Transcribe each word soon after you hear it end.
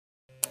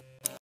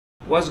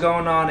What's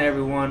going on,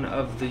 everyone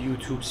of the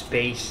YouTube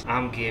space?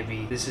 I'm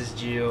Gibby. This is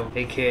Gio,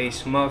 aka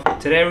Smuff.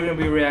 Today we're gonna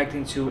be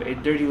reacting to A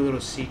Dirty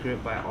Little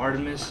Secret by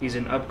Artemas. He's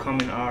an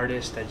upcoming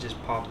artist that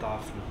just popped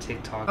off from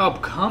TikTok.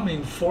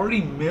 Upcoming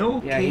 40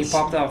 mil? Yeah, he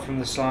popped out from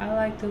the song I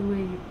like the way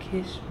you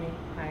kiss me,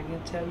 I can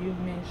tell you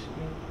miss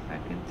me, I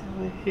can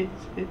tell it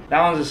hits it.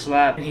 That one's a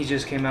slap. And he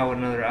just came out with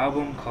another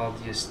album called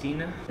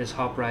Yustyna. Let's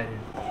hop right in.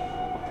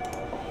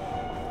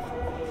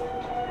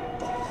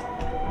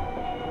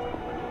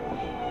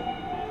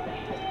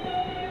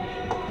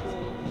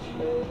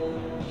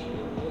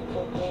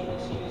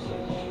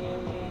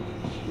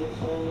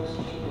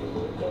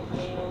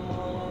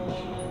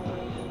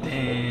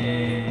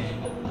 Dang.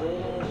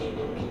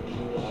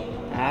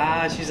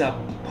 Ah, she's a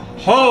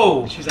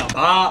hoe. She's a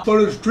bop.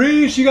 For the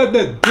street, she got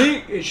that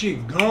dick and she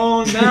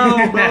gone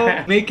now,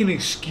 bro. Make an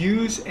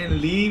excuse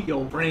and leave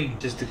your brain.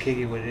 Just to kick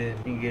it with him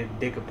and get a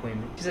dick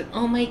appointment. She's like,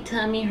 oh, my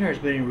tummy hurts.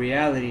 But in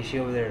reality, she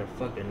over there to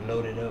fucking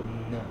load it up.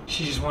 No.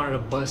 She just wanted to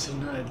bust a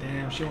nut.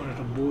 Damn, she wanted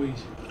the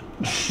boys.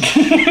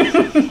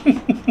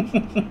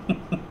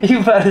 You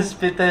about to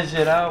spit that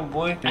shit out,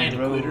 boy. I ain't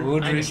a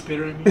quitter. I ain't a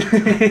spitter in me.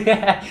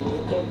 Yeah.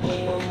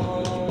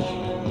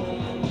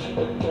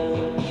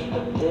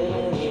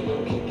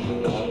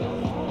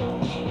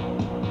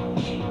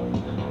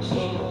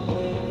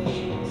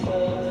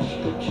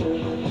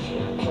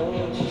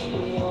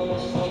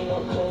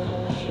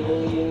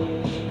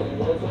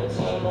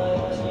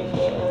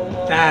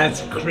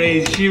 That's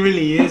crazy. She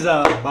really is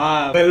a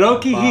bob. But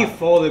low-key, he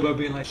folded by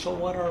being like, so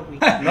what are we?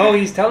 No,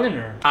 he's telling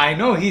her. I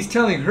know, he's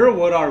telling her,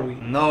 what are we?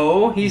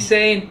 No, he's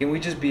saying, can we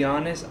just be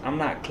honest? I'm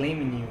not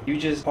claiming you. You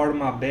just part of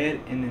my bed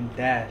and then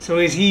dash. So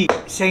is he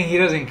saying he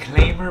doesn't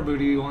claim her, but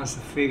he wants to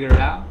figure it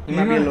out? He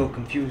might be a little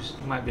confused.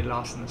 He might be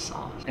lost in the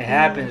sauce. It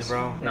happens,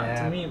 bro. Not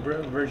to me,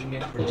 bro. Virgin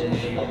game.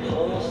 Virginity.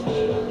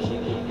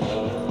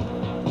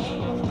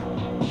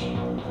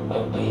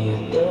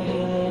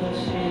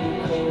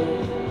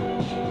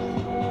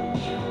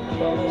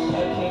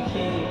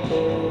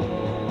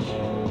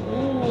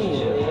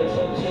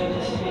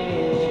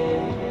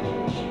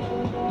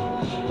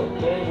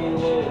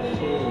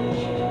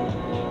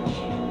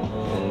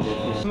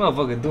 This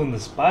motherfucker doing the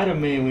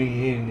Spider-Man when he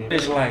hitting it.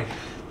 It's like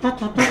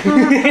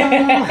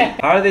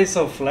how are they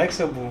so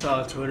flexible? I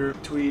saw a Twitter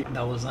tweet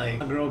that was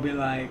like, a girl be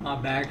like, my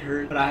back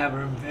hurt, but I have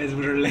her in bed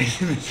with her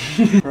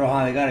laziness. Bro,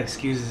 how they got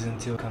excuses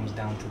until it comes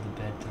down to the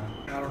bedtime.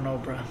 I don't know,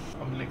 bro.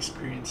 I'm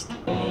inexperienced.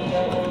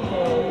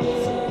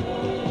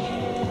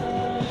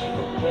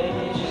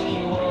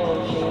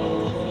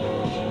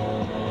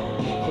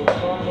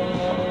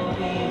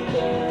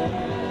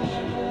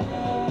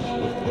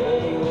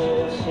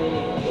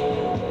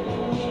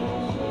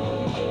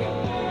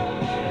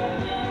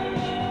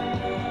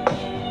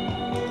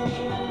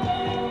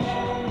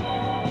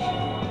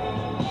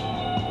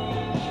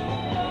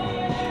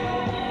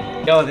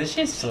 Yo, this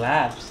shit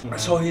slaps. You know?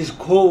 So he's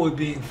cool with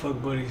being fuck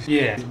buddies.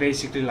 Yeah, it's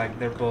basically like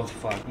they're both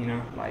fucked, you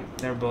know? Like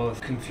they're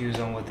both confused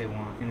on what they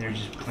want and they're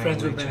just playing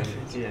Friends with with each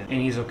benefits. other. Yeah,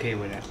 and he's okay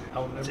with that. It's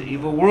an Never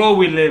evil world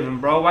we live in,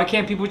 bro. Why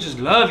can't people just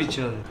love each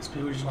other? Because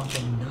people just want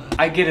them nuts.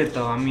 I get it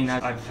though. I mean,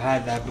 I've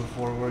had that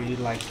before where you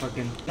like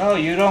fucking... No,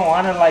 you don't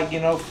want to like, you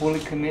know,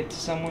 fully commit to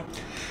someone.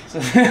 So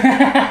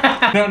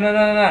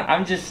no.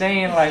 I'm just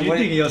saying like... You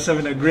think yourself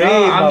in a grave,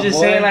 no, I'm just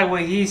boy. saying like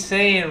what he's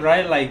saying,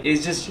 right? Like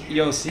it's just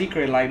your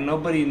secret. Like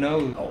nobody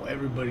knows. Oh,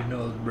 everybody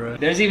knows, bro.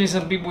 There's even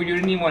some people you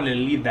didn't even want to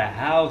leave the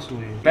house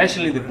with.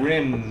 Especially the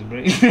gremlins,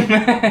 bro.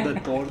 The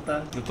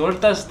torta. The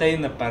tortas stay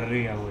in the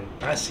parrilla, güey.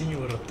 I seen you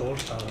with a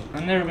torta.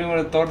 I've never been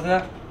with a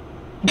torta.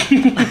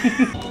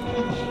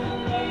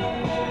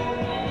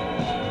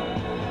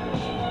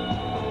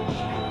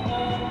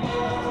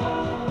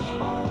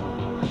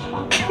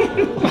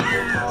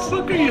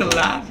 What are you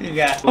laughing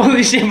at?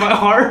 Holy shit, my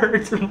heart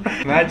hurts.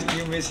 Imagine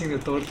you missing the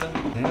torta.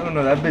 I don't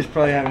know, that bitch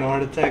probably having a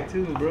heart attack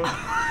too, bro.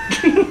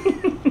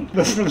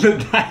 That's from the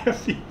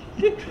diabetes.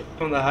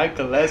 From the high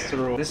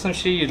cholesterol. There's some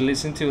shit you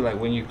listen to like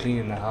when you're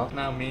cleaning the house.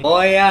 Not me.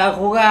 Voy a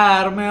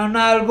jugarme un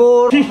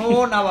albur,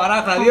 una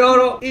baraja de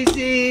oro. Y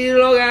si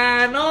lo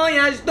gano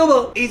ya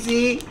estuvo. Y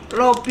si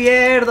lo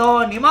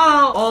pierdo ni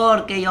modo.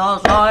 Porque yo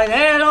soy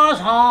de los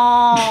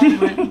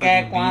hombres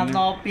que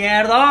cuando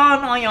pierdo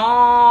no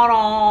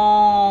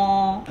lloro.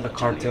 The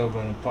cartel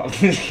gonna pop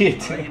this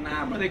shit too.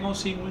 Nah, but they gonna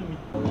sing with me.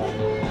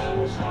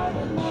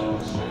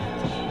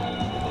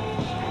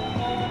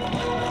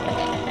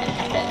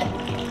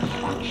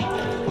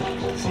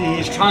 See,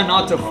 he's trying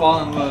not to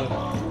fall in love.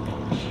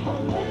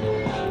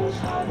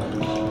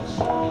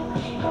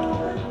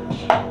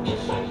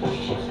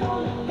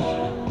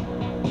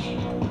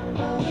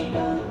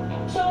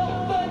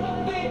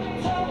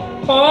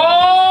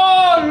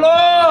 Oh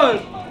Lord!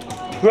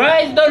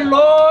 Praise the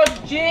Lord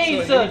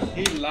Jesus! So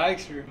he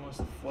likes her. He wants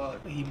to fuck.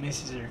 He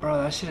misses her.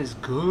 Bro, that shit is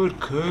good,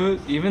 cuz.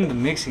 Even the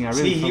mixing, I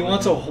really. See, he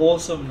wants a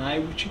wholesome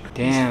night with you.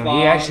 Damn,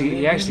 he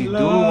actually do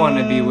want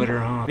to be with her,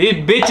 huh?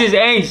 These bitches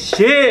ain't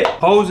shit.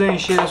 Hoes ain't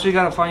shit. That's why you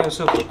gotta find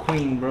yourself a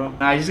queen, bro.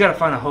 Nah, you just gotta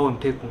find a hoe and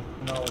pick one.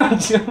 No. I'm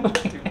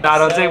joking. Nah,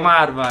 don't take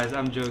my advice.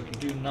 I'm joking.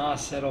 Do not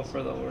settle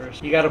for the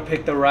worst. You gotta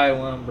pick the right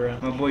one, bro.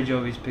 My boy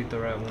Jovi's picked the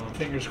right one.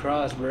 Fingers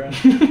crossed, bro.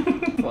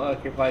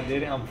 Fuck, if I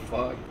didn't, I'm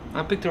fucked.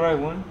 I picked the right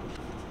one.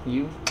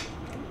 You?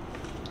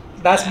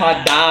 That's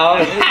my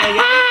dog.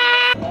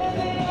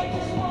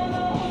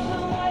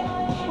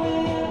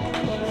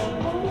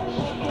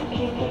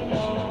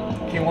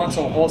 He wants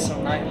a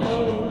wholesome night,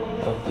 man.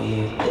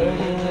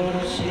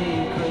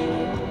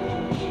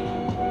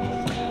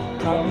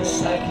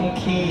 Promise I can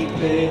keep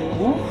it.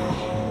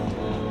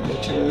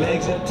 Put your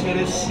legs up to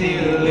the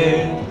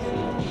ceiling.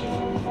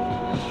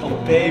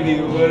 Oh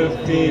baby, what a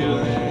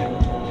feeling.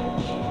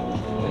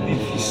 And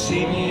if you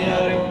see me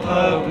out in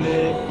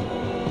public,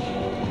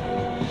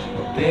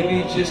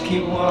 baby, just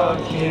keep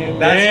walking.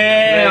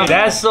 Damn,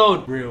 that's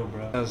so real,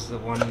 bro. That was the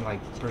one like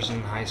person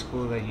in high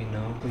school that you know,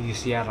 who you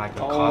see at like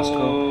a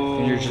Costco,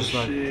 and you're just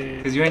like,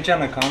 because you ain't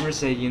trying to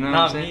conversate, you know what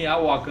I'm Not saying? me, I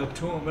walk up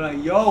to him and be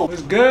like, yo,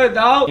 what's good,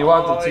 dog? You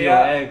walked up to your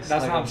ex,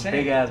 that's like what I'm saying.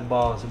 Big ass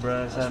balls,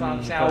 bro. That's what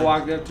I'm saying. I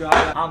walked up to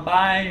her, I'm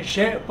buying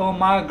shit for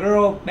my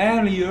girl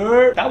family, you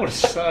heard? That would've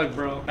sucked,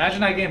 bro.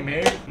 Imagine I get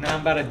married, now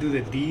I'm about to do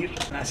the deed,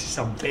 and I see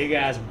some big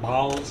ass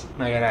balls.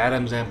 I got an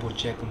Adam's apple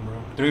checking, bro.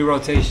 3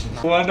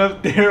 rotations. One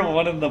up there,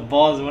 one of the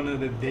balls, one of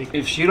the dick.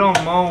 If she don't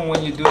moan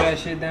when you do that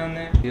shit down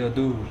there, yo,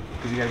 dude,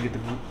 because you gotta get the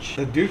gooch.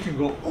 The dude can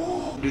go,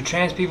 oh. Do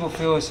trans people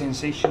feel a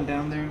sensation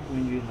down there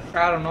when you like?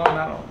 I don't know, and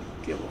I don't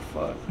give a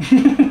fuck.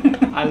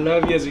 I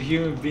love you as a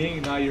human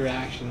being, not your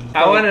actions.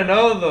 I want to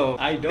know though.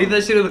 I don't. Leave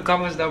that shit in the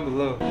comments down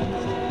below.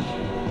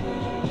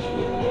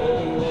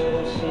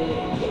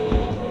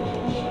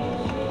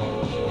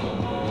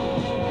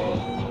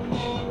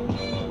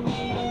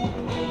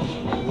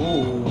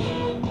 Ooh.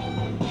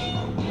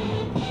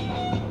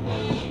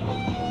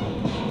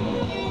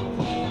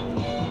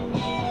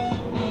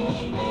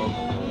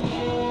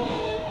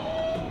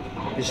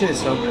 This shit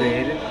is so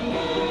creative.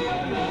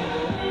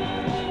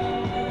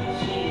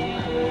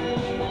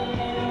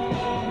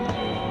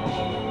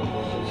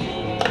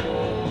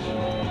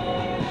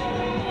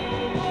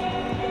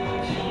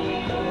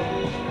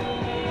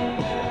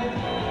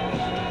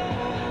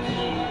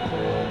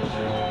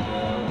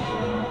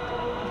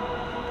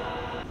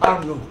 I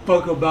don't give a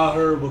fuck about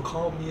her, but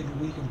call me in the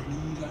weekend,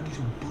 please. I need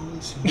some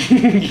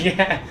pussy.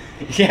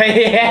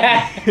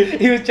 yeah.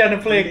 He was trying to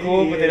play it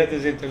cool, but then at the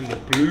same time, he's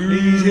like,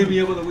 Please hit me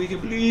up on the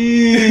weekend,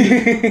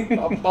 please.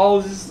 My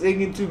balls is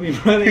singing to me,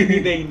 brother.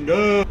 They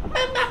know.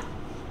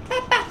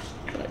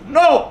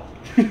 No.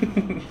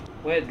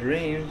 Wet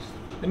dreams.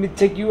 Let me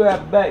take you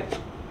out back.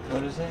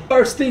 What is it?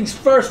 First things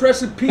first,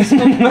 rest in peace.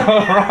 No,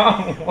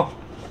 wrong one.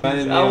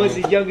 I was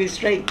a young and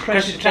straight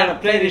crusher trying to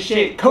play this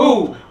shit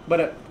cool, but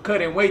I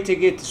couldn't wait to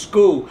get to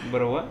school.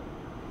 But a what?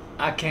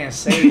 I can't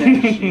say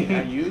that shit.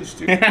 I used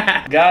to.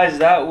 Guys,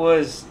 that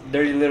was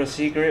Dirty Little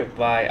Secret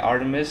by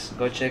Artemas.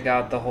 Go check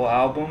out the whole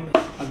album.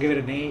 I'll give it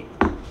an 8.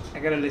 I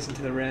gotta listen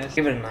to the rest.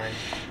 Give it a 9.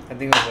 I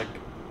think it was like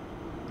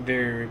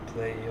very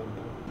replayable.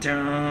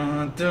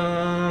 Dun,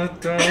 dun,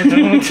 dun,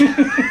 dun.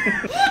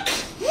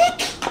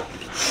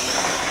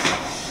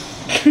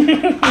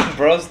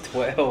 Bro's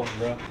 12,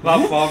 bro.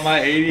 My fault, my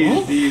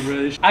ADHD,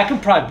 bro. I can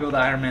probably build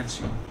an Iron Man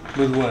suit.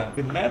 With what?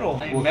 With metal.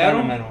 What kind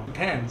of metal?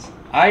 Depends.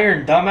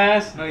 Iron,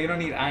 dumbass. No, you don't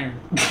need iron.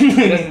 He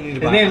doesn't need to His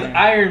buy name's iron.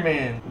 Iron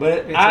Man, but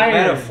It's iron. a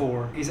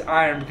metaphor. He's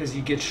iron because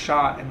you get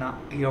shot and not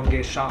you don't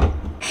get shot.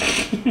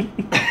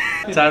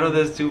 Title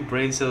this two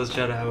brain cells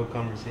try to have a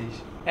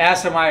conversation. It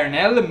has some iron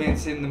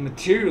elements in the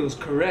materials,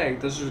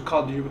 correct. Those are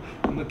called the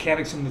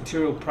mechanics of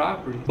material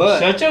properties. But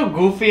shut your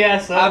goofy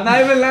ass up. I'm not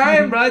even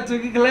lying, bro. I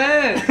took a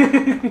class.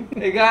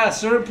 It got a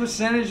certain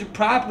percentage of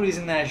properties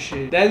in that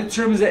shit. That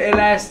determines the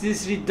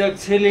elasticity,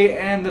 ductility,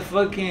 and the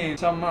fucking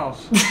something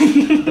else.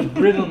 The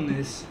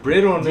brittleness.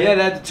 Brittleness? Yeah,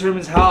 that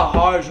determines how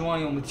hard you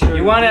want your material.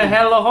 You want to it be.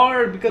 hella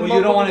hard because Well,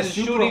 you don't want it motherfuckers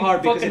super shooting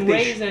hard because fucking if they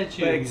rays at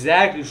you.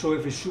 Exactly. So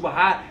if it's super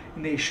hot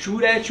and they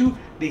shoot at you,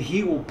 the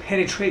heat will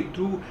penetrate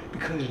through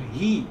because of the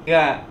heat.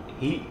 Yeah.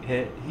 Heat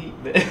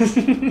vest.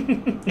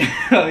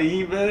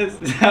 Heat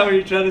vest? Is that what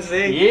you're trying to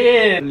say?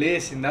 Yeah.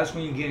 Listen, that's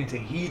when you get into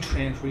heat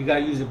transfer. You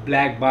gotta use the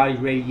black body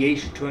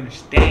radiation to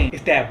understand.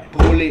 It's that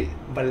bullet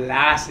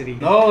velocity.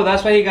 No,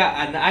 that's why you got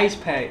an ice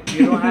pack.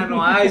 You don't have no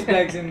ice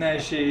packs in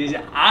that shit. He's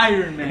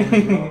Iron Man,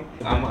 bro.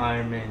 I'm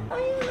Iron Man.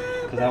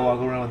 Because I walk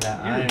around with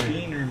that You're iron. a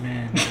beaner man.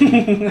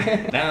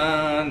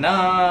 Dun,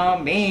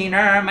 dun,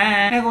 beaner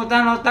man. Me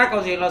gustan los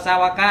tacos y los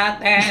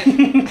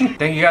aguacates.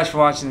 Thank you guys for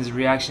watching this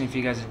reaction. If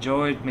you guys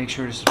enjoyed, make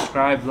sure to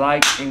subscribe,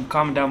 like, and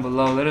comment down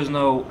below. Let us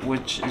know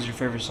which is your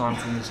favorite song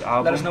from this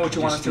album. Let us know what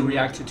you want us Just to do-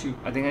 react to too.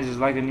 I think I just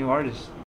like a new artist.